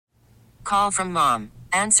Call from mom.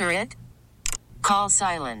 Answer it. Call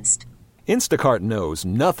silenced. Instacart knows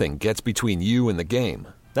nothing gets between you and the game.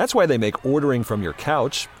 That's why they make ordering from your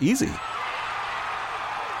couch easy.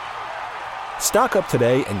 Stock up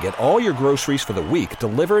today and get all your groceries for the week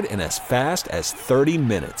delivered in as fast as 30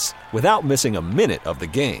 minutes without missing a minute of the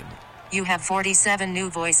game. You have 47 new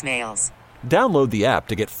voicemails. Download the app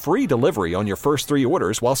to get free delivery on your first 3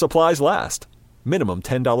 orders while supplies last. Minimum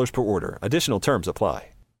 $10 per order. Additional terms apply.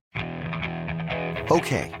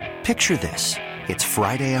 Okay, picture this. It's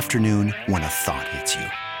Friday afternoon when a thought hits you.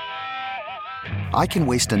 I can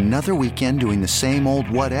waste another weekend doing the same old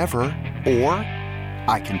whatever, or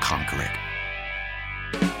I can conquer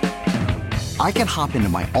it. I can hop into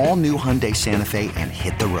my all-new Hyundai Santa Fe and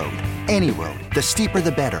hit the road. Any road. The steeper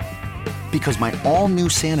the better. Because my all-new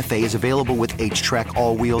Santa Fe is available with H-Track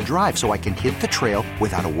all-wheel drive, so I can hit the trail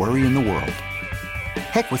without a worry in the world.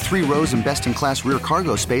 Heck, with 3 rows and best-in-class rear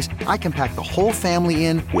cargo space, I can pack the whole family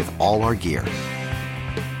in with all our gear.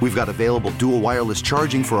 We've got available dual wireless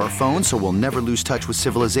charging for our phones, so we'll never lose touch with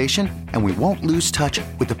civilization, and we won't lose touch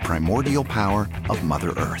with the primordial power of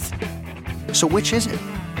Mother Earth. So which is it?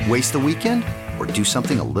 Waste the weekend or do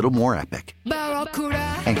something a little more epic?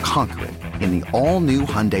 And conquer it in the all-new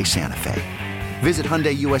Hyundai Santa Fe. Visit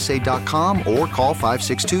HyundaiUSA.com or call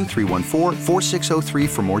 562-314-4603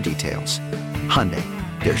 for more details. Hyundai,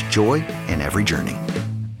 there's joy in every journey.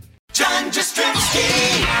 John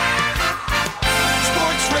Jastrzemski,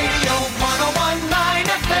 Sports Radio 101.9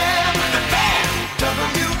 FM, The Fan,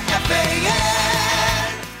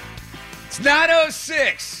 WFAN. It's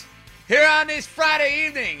 9:06 here on this Friday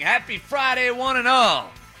evening. Happy Friday, one and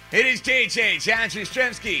all. It is JJ, John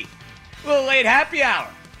Jastrzemski. A little late happy hour.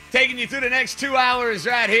 Taking you through the next 2 hours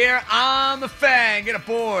right here on The Fan. Get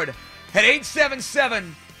aboard at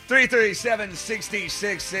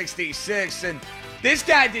 877-337-6666. And this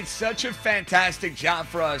guy did such a fantastic job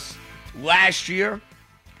for us last year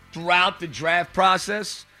throughout the draft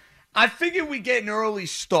process. I figured we'd get an early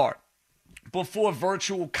start before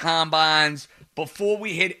virtual combines, before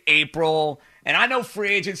we hit April. And I know free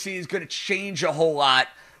agency is going to change a whole lot.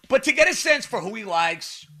 But to get a sense for who he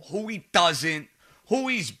likes, who he doesn't, who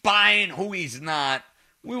he's buying, who he's not,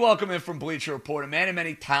 we welcome in from Bleacher Report, a man of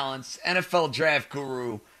many talents, NFL draft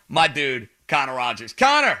guru, my dude, Connor Rogers.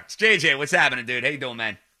 Connor, it's JJ. What's happening, dude? How you doing,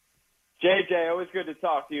 man? JJ, always good to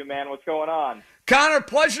talk to you, man. What's going on? Connor,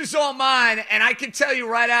 pleasure's all mine, and I can tell you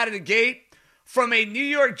right out of the gate, from a New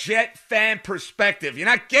York Jet fan perspective, you're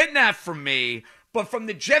not getting that from me, but from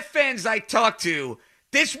the Jet fans I talk to,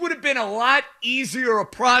 this would have been a lot easier a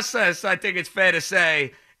process, I think it's fair to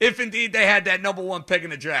say, if indeed they had that number 1 pick in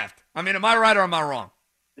the draft. I mean, am I right or am I wrong?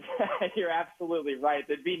 You're absolutely right.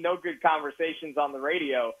 There'd be no good conversations on the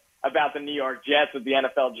radio about the New York Jets with the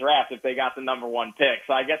NFL draft if they got the number 1 pick.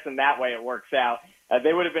 So I guess in that way it works out.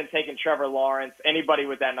 They would have been taking Trevor Lawrence. Anybody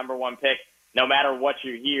with that number 1 pick, no matter what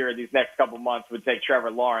you hear these next couple months, would take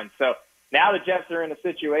Trevor Lawrence. So now the Jets are in a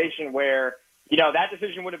situation where, you know, that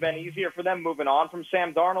decision would have been easier for them moving on from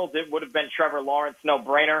Sam Darnold. It would have been Trevor Lawrence,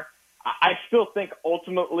 no-brainer. I still think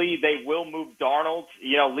ultimately they will move Darnold,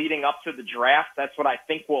 you know, leading up to the draft. That's what I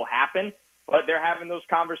think will happen. But they're having those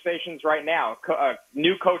conversations right now. A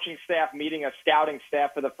new coaching staff meeting a scouting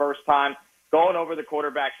staff for the first time, going over the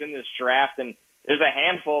quarterbacks in this draft. And there's a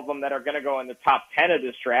handful of them that are going to go in the top 10 of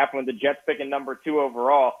this draft. When the Jets picking number 2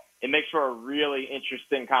 overall, it makes for a really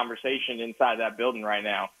interesting conversation inside that building right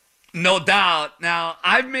now. No doubt. Now,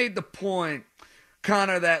 I've made the point,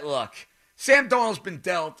 Connor, that, look, Sam Darnold's been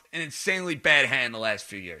dealt an insanely bad hand the last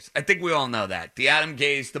few years. I think we all know that. The Adam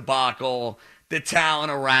Gase debacle, the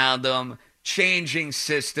talent around him, changing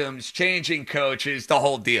systems, changing coaches, the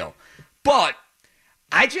whole deal. But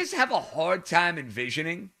I just have a hard time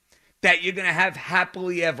envisioning that you're going to have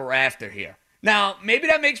happily ever after here. Now, maybe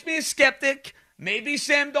that makes me a skeptic. Maybe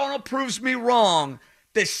Sam Darnold proves me wrong.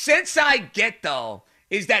 The sense I get, though,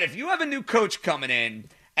 is that if you have a new coach coming in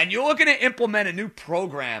and you're looking to implement a new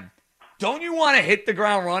program, don't you want to hit the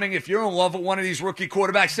ground running if you're in love with one of these rookie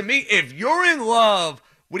quarterbacks? To me, if you're in love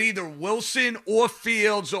with either Wilson or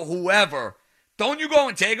Fields or whoever, don't you go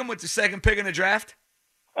and take him with the second pick in the draft?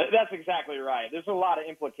 That's exactly right. There's a lot of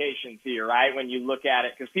implications here, right, when you look at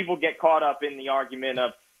it, because people get caught up in the argument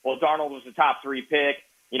of, well, Darnold was the top 3 pick.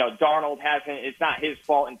 You know, Darnold hasn't, it's not his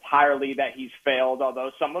fault entirely that he's failed,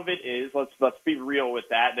 although some of it is. Let's be real with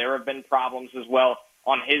that. There have been problems as well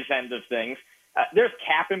on his end of things. There's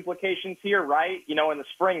cap implications here, right? You know, in the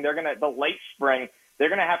spring, the late spring, they're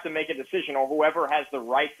going to have to make a decision, or whoever has the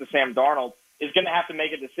rights to Sam Darnold is going to have to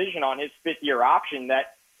make a decision on his 5th-year option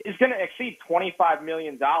that is going to exceed $25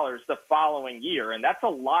 million the following year. And that's a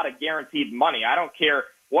lot of guaranteed money. I don't care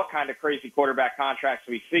what kind of crazy quarterback contracts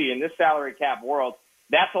we see. In this salary cap world,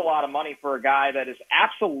 that's a lot of money for a guy that is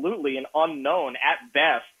absolutely an unknown at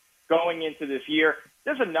best going into this year.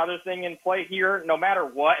 There's another thing in play here, no matter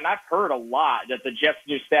what, and I've heard a lot that the Jets'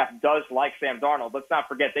 new staff does like Sam Darnold. Let's not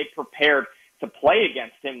forget they prepared to play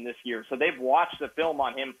against him this year, so they've watched the film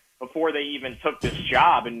on him before they even took this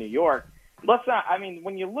job in New York.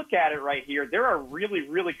 When you look at it right here, there are really,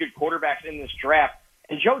 really good quarterbacks in this draft,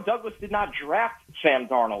 and Joe Douglas did not draft Sam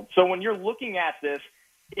Darnold. So when you're looking at this,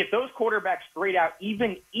 if those quarterbacks grade out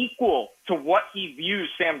even equal to what he views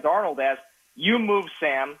Sam Darnold as, you move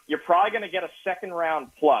Sam, you're probably going to get a second-round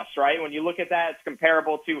plus, right? When you look at that, it's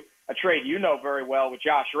comparable to a trade you know very well with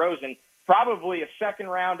Josh Rosen, probably a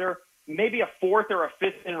second-rounder, maybe a fourth or a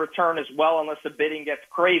fifth in return as well, unless the bidding gets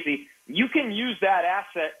crazy. You can use that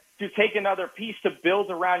asset to take another piece to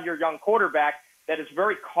build around your young quarterback that is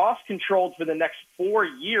very cost-controlled for the next 4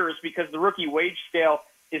 years because the rookie wage scale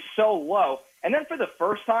is so low. And then for the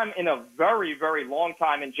first time in a very, very long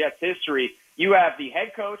time in Jets history, you have the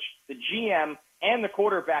head coach, the GM, and the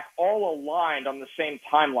quarterback all aligned on the same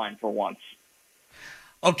timeline for once.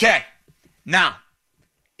 Okay. Now,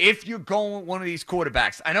 if you're going with one of these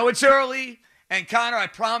quarterbacks, I know it's early, and Connor, I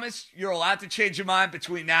promise you're allowed to change your mind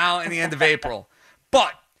between now and the end of April.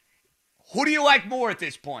 But who do you like more at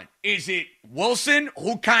this point? Is it Wilson,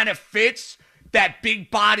 who kind of fits that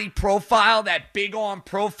big body profile, that big arm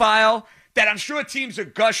profile that I'm sure teams are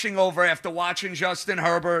gushing over after watching Justin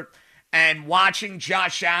Herbert and watching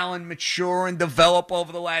Josh Allen mature and develop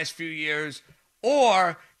over the last few years?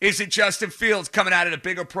 Or is it Justin Fields coming out of the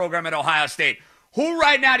bigger program at Ohio State? Who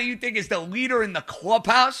right now do you think is the leader in the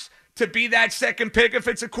clubhouse to be that second pick if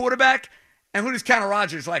it's a quarterback? And who does Connor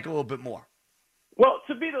Rogers like a little bit more? Well,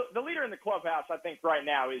 to be the leader in the clubhouse, I think right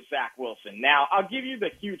now is Zach Wilson. Now, I'll give you the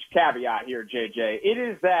huge caveat here, JJ. It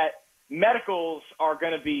is that medicals are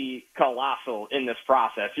going to be colossal in this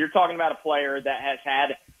process. You're talking about a player that has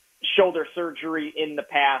had shoulder surgery in the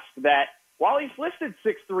past that, while he's listed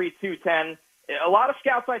 6'3", 210, a lot of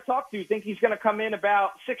scouts I talk to think he's going to come in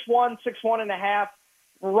about 6'1", 6'1.5",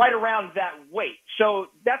 right around that weight. So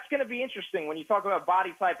that's going to be interesting when you talk about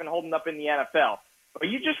body type and holding up in the NFL. But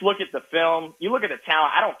you just look at the film, you look at the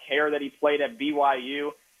talent. I don't care that he played at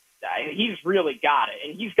BYU. He's really got it,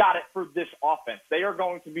 and he's got it for this offense. They are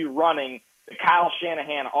going to be running the Kyle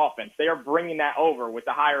Shanahan offense. They are bringing that over with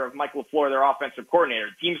the hire of Mike LaFleur, their offensive coordinator.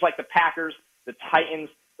 Teams like the Packers, the Titans,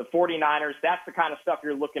 the 49ers, that's the kind of stuff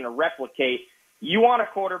you're looking to replicate. You want a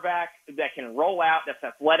quarterback that can roll out, that's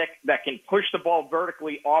athletic, that can push the ball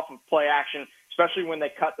vertically off of play action, especially when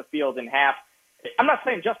they cut the field in half. I'm not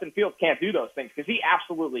saying Justin Fields can't do those things, because he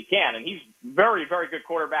absolutely can, and he's very, very good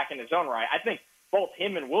quarterback in his own right. I think both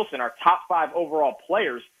him and Wilson are top 5 overall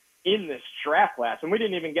players in this draft class, and we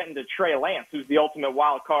didn't even get into Trey Lance, who's the ultimate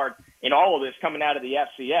wild card in all of this coming out of the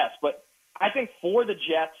FCS. But I think for the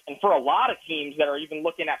Jets and for a lot of teams that are even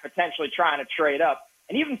looking at potentially trying to trade up,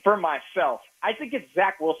 and even for myself, I think it's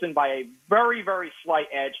Zach Wilson by a very, very slight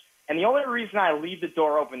edge. And the only reason I leave the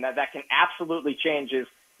door open that can absolutely change is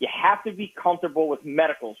you have to be comfortable with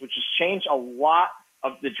medicals, which has changed a lot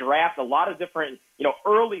of the draft, a lot of different,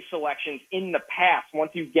 early selections in the past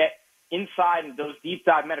once you get inside and those deep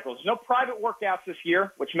dive medicals. No private workouts this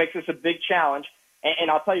year, which makes this a big challenge. And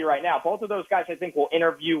I'll tell you right now, both of those guys I think will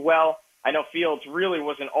interview well. I know Fields really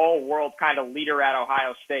was an all-world kind of leader at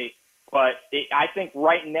Ohio State, but I think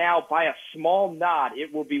right now, by a small nod,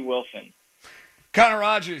 it will be Wilson. Connor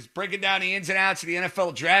Rogers breaking down the ins and outs of the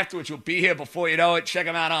NFL draft, which will be here before you know it. Check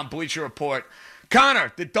him out on Bleacher Report.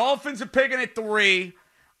 Connor, the Dolphins are picking at 3.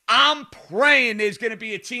 I'm praying there's going to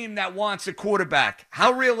be a team that wants a quarterback.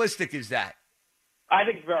 How realistic is that? I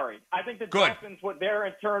think very. I think the Dolphins, what their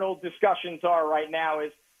internal discussions are right now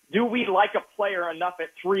is, do we like a player enough at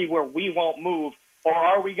 3 where we won't move, or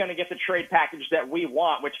are we going to get the trade package that we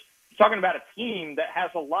want, which talking about a team that has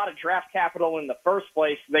a lot of draft capital in the first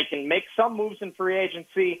place. They can make some moves in free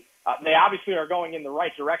agency. They obviously are going in the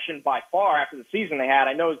right direction by far after the season they had.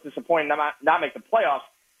 I know it's disappointing to not make the playoffs,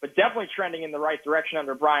 but definitely trending in the right direction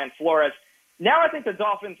under Brian Flores. Now I think the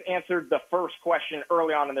Dolphins answered the first question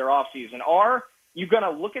early on in their offseason. Are you going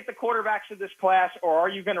to look at the quarterbacks of this class, or are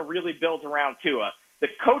you going to really build around Tua? The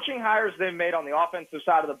coaching hires they've made on the offensive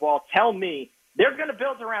side of the ball tell me they're going to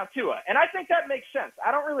build around Tua. And I think that makes sense.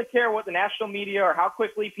 I don't really care what the national media or how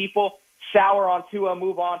quickly people sour on Tua,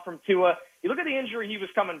 move on from Tua. You look at the injury he was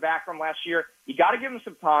coming back from last year. You got to give him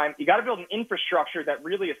some time. You got to build an infrastructure that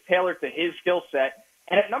really is tailored to his skill set.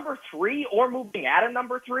 And at number 3 or moving at a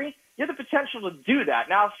number 3, you have the potential to do that.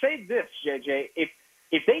 Now, I'll say this, JJ.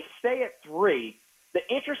 If they stay at 3, The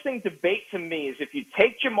interesting debate to me is if you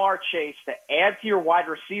take Jamar Chase to add to your wide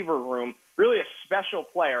receiver room, really a special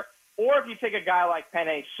player, or if you take a guy like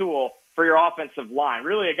Penei Sewell for your offensive line,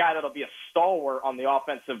 really a guy that'll be a stalwart on the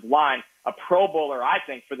offensive line, a Pro Bowler, I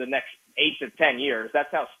think, for the next 8 to 10 years. That's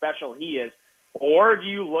how special he is. Or do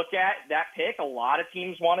you look at that pick? A lot of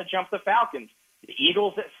teams want to jump the Falcons. The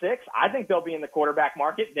Eagles at 6, I think they'll be in the quarterback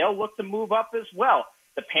market. They'll look to move up as well.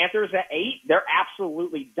 The Panthers at 8, they're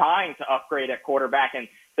absolutely dying to upgrade at quarterback, and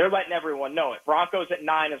they're letting everyone know it. Broncos at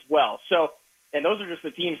 9 as well. So, and those are just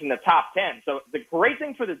the teams in the top 10. So the great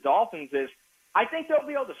thing for the Dolphins is I think they'll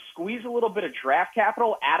be able to squeeze a little bit of draft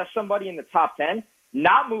capital out of somebody in the top 10,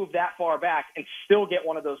 not move that far back, and still get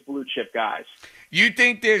one of those blue-chip guys. You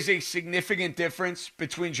think there's a significant difference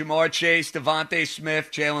between Jamar Chase, Devontae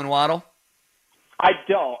Smith, Jalen Waddle? I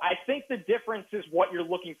don't. I think the difference is what you're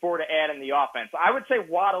looking for to add in the offense. I would say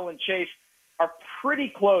Waddle and Chase are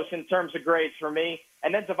pretty close in terms of grades for me,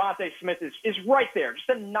 and then Devontae Smith is right there, just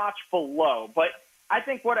a notch below. But I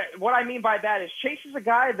think what I mean by that is Chase is a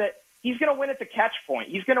guy that he's going to win at the catch point.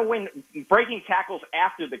 He's going to win breaking tackles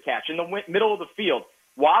after the catch in the middle of the field.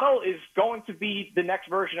 Waddle is going to be the next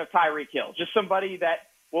version of Tyreek Hill, just somebody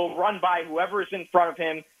that will run by whoever is in front of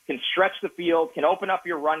him, can stretch the field, can open up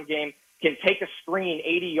your run game, can take a screen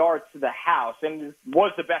 80 yards to the house, and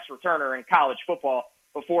was the best returner in college football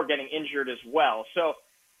before getting injured as well. So,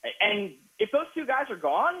 and if those two guys are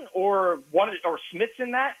gone, or Smith's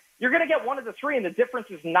in that, you're going to get one of the three, and the difference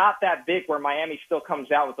is not that big where Miami still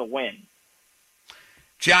comes out with a win.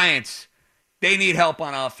 Giants, they need help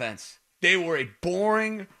on offense. They were a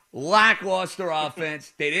boring, lackluster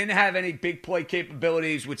offense. They didn't have any big play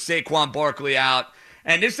capabilities with Saquon Barkley out.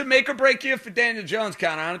 And this is a make or break year for Daniel Jones,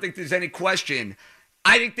 Connor. I don't think there's any question.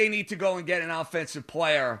 I think they need to go and get an offensive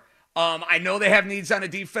player. I know they have needs on the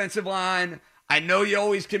defensive line. I know you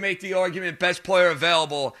always can make the argument best player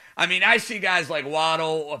available. I mean, I see guys like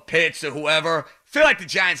Waddle or Pitts or whoever. feel like the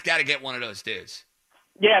Giants got to get one of those dudes.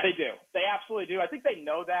 Yeah, they do. They absolutely do. I think they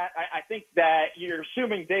know that. I think that you're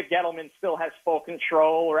assuming Dave Gettleman still has full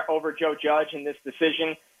control over Joe Judge in this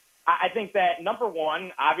decision. I think that, number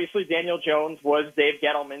one, obviously Daniel Jones was Dave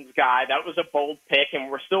Gettleman's guy. That was a bold pick,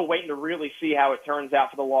 and we're still waiting to really see how it turns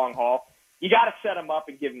out for the long haul. You got to set him up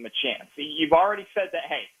and give him a chance. You've already said that,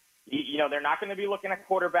 hey, they're not going to be looking at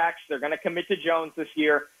quarterbacks. They're going to commit to Jones this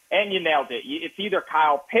year, and you nailed it. It's either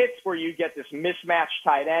Kyle Pitts, where you get this mismatched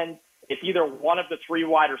tight end. It's either one of the three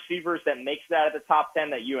wide receivers that makes that at the top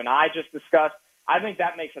 10 that you and I just discussed. I think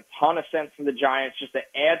that makes a ton of sense for the Giants just to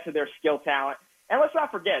add to their skill talent. And let's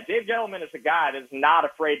not forget, Dave Gettleman is a guy that's not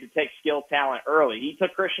afraid to take skill talent early. He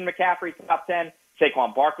took Christian McCaffrey top 10,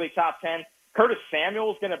 Saquon Barkley top 10. Curtis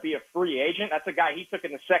Samuel is going to be a free agent. That's a guy he took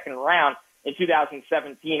in the second round in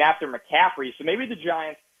 2017 after McCaffrey. So maybe the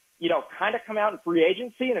Giants, kind of come out in free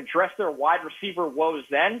agency and address their wide receiver woes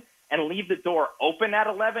then and leave the door open at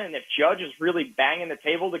 11. And if Judge is really banging the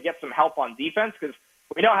table to get some help on defense, because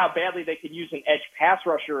we know how badly they could use an edge pass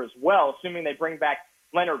rusher as well, assuming they bring back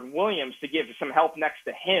Leonard Williams to give some help next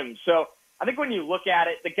to him. So I think when you look at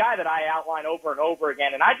it, the guy that I outline over and over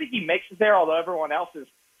again, and I think he makes it there, although everyone else is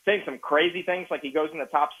saying some crazy things like he goes in the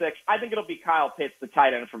top 6, I think it'll be Kyle Pitts, the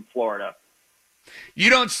tight end from Florida. You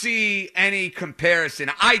don't see any comparison.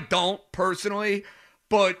 I don't personally,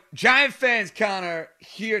 but Giant fans kind of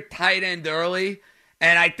hear tight end early,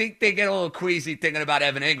 and I think they get a little queasy thinking about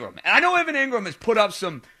Evan Ingram. And I know Evan Ingram has put up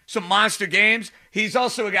some monster games. He's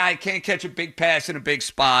also a guy who can't catch a big pass in a big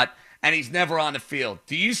spot, and he's never on the field.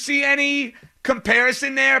 Do you see any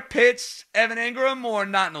comparison there, Pitts, Evan Ingram, or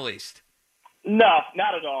not in the least? No,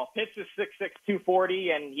 not at all. Pitts is 6'6", 240,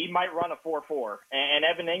 and he might run a 4.4. And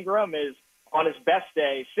Evan Ingram is, on his best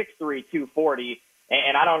day, 6'3", 240,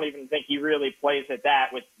 and I don't even think he really plays at that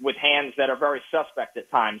with hands that are very suspect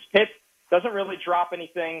at times. Pitts doesn't really drop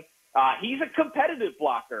anything. He's a competitive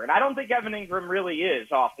blocker, and I don't think Evan Ingram really is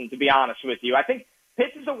often, to be honest with you. I think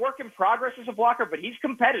Pitts is a work in progress as a blocker, but he's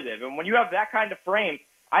competitive, and when you have that kind of frame,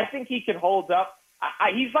 I think he can hold up.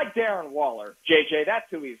 He's like Darren Waller, JJ. That's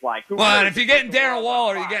who he's like. And if you're getting Darren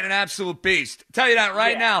Waller, you're getting an absolute beast. I'll tell you that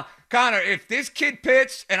right now. Connor, if this kid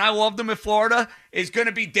Pitts, and I loved him in Florida, is going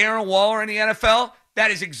to be Darren Waller in the NFL,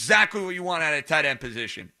 that is exactly what you want at a tight end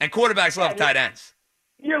position. And quarterbacks love tight ends.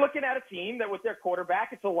 You're looking at a team that with their quarterback,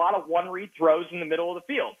 it's a lot of one-read throws in the middle of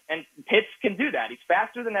the field. And Pitts can do that. He's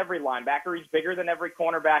faster than every linebacker. He's bigger than every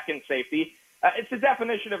cornerback and safety. It's the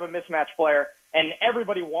definition of a mismatch player, and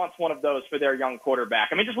everybody wants one of those for their young quarterback.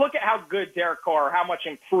 I mean, just look at how good Derek Carr, how much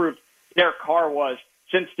improved Derek Carr was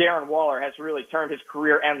since Darren Waller has really turned his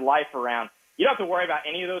career and life around. You don't have to worry about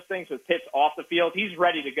any of those things with Pitts off the field. He's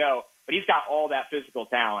ready to go, but he's got all that physical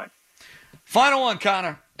talent. Final one,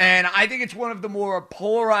 Connor. And I think it's one of the more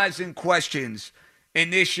polarizing questions in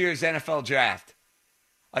this year's NFL draft.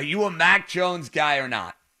 Are you a Mac Jones guy or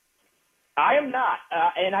not? I am not.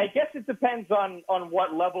 And I guess it depends on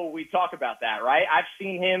what level we talk about that, right? I've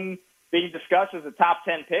seen him being discussed as a top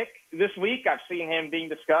 10 pick this week. I've seen him being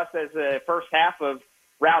discussed as a first half of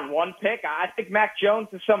round 1 pick. I think Mac Jones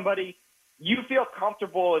is somebody you feel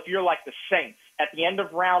comfortable if you're like the Saints at the end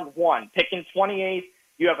of round 1, picking 28th.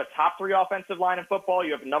 You have a top 3 offensive line in football.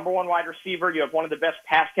 You have a number 1 wide receiver. You have one of the best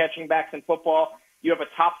pass-catching backs in football. You have a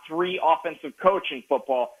top 3 offensive coach in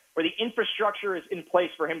football, where the infrastructure is in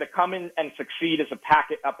place for him to come in and succeed as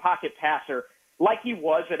a pocket passer like he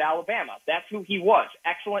was at Alabama. That's who he was.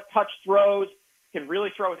 Excellent touch throws, can really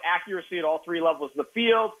throw with accuracy at all 3 levels of the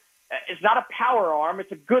field. It's not a power arm.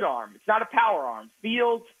 It's a good arm. It's not a power arm.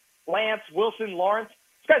 Fields, Lance, Wilson, Lawrence,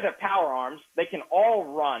 these guys have power arms. They can all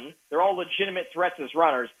run. They're all legitimate threats as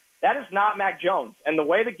runners. That is not Mac Jones. And the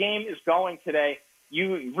way the game is going today,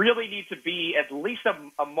 you really need to be at least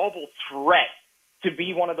a mobile threat to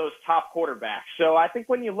be one of those top quarterbacks. So I think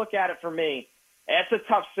when you look at it for me, it's a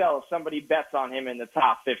tough sell if somebody bets on him in the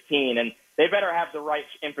top 15, and they better have the right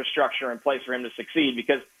infrastructure in place for him to succeed,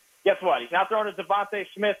 because guess what? He's now throwing to Devontae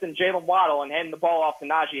Smith and Jalen Waddle and handing the ball off to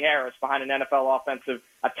Najee Harris behind a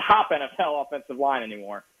top NFL offensive line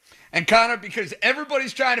anymore. And Connor, because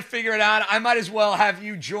everybody's trying to figure it out, I might as well have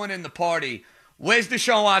you join in the party. Where's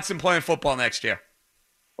Deshaun Watson playing football next year?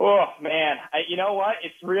 Oh, man. You know what?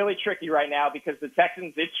 It's really tricky right now because the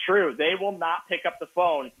Texans, it's true, they will not pick up the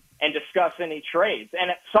phone and discuss any trades.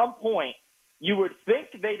 And at some point, you would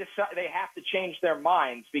think they have to change their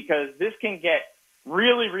minds, because this can get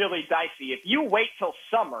really, really dicey. If you wait till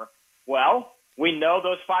summer, well, we know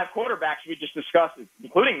those 5 quarterbacks we just discussed,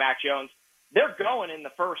 including Mac Jones, they're going in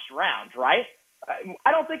the first round, right?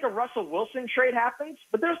 I don't think a Russell Wilson trade happens,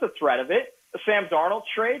 but there's the threat of it. The Sam Darnold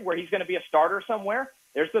trade where he's going to be a starter somewhere,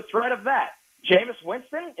 there's the threat of that. Jameis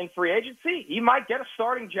Winston in free agency, he might get a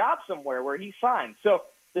starting job somewhere where he signs. So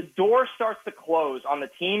the door starts to close on the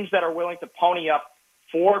teams that are willing to pony up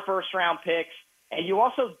 4 first-round picks, and you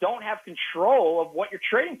also don't have control of what you're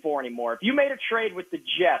trading for anymore. If you made a trade with the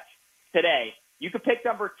Jets today, you could pick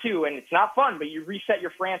number 2, and it's not fun, but you reset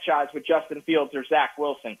your franchise with Justin Fields or Zach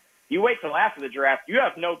Wilson. You wait till after the draft, you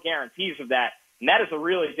have no guarantees of that, and that is a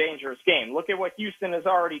really dangerous game. Look at what Houston has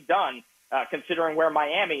already done, considering where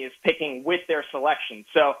Miami is picking with their selection.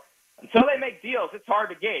 So until they make deals, it's hard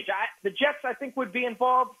to gauge. The Jets, I think, would be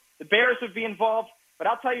involved. The Bears would be involved. But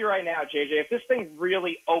I'll tell you right now, JJ, if this thing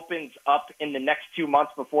really opens up in the next 2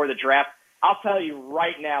 months before the draft, I'll tell you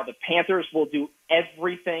right now, the Panthers will do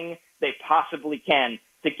everything they possibly can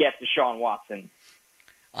to get Deshaun Watson.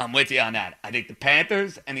 I'm with you on that. I think the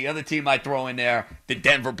Panthers and the other team I throw in there, the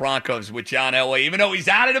Denver Broncos with John Elway. Even though he's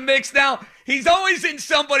out of the mix now, he's always in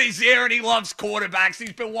somebody's ear, and he loves quarterbacks.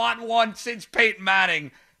 He's been wanting one since Peyton Manning.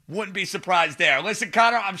 Wouldn't be surprised there. Listen,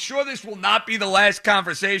 Connor, I'm sure this will not be the last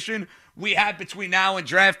conversation we have between now and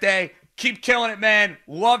draft day. Keep killing it, man.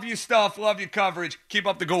 Love your stuff. Love your coverage. Keep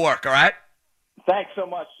up the good work, all right? Thanks so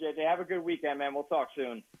much, JJ. Have a good weekend, man. We'll talk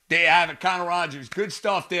soon. There you have it, Connor Rogers. Good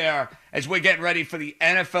stuff there as we're getting ready for the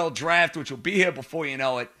NFL draft, which will be here before you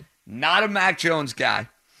know it. Not a Mac Jones guy.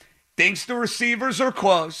 Thinks the receivers are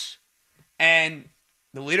close. And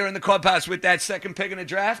the leader in the clubhouse with that second pick in the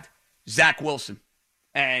draft, Zach Wilson.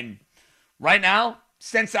 And right now,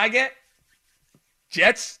 since I get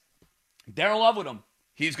Jets, they're in love with him.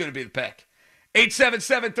 He's going to be the pick.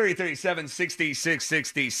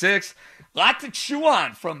 877-337-6666. Lot to chew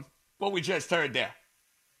on from what we just heard there.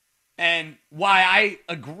 And why I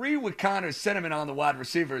agree with Connor's sentiment on the wide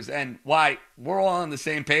receivers, and why we're all on the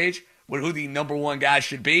same page with who the number 1 guy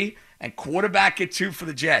should be, and quarterback at 2 for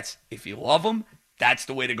the Jets. If you love them, that's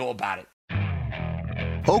the way to go about it.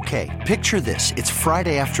 Okay, picture this. It's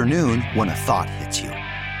Friday afternoon when a thought hits you.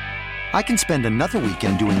 I can spend another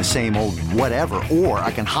weekend doing the same old whatever, or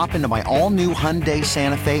I can hop into my all-new Hyundai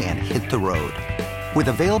Santa Fe and hit the road. With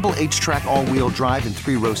available H-Track all-wheel drive and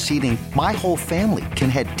 3-row seating, my whole family can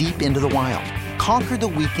head deep into the wild. Conquer the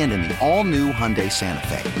weekend in the all-new Hyundai Santa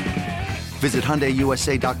Fe. Visit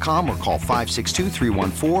HyundaiUSA.com or call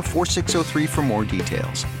 562-314-4603 for more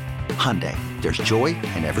details. Hyundai, there's joy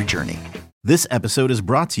in every journey. This episode is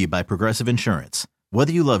brought to you by Progressive Insurance.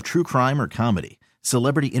 Whether you love true crime or comedy,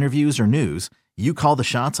 celebrity interviews or news, you call the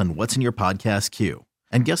shots on what's in your podcast queue.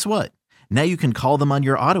 And guess what? Now you can call them on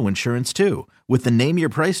your auto insurance too with the Name Your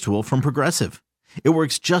Price tool from Progressive. It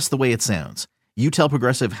works just the way it sounds. You tell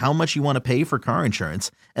Progressive how much you want to pay for car insurance,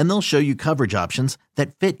 and they'll show you coverage options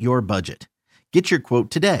that fit your budget. Get your quote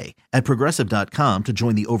today at Progressive.com to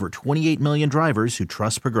join the over 28 million drivers who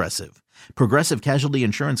trust Progressive. Progressive Casualty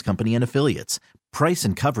Insurance Company and Affiliates. Price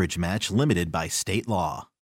and coverage match limited by state law.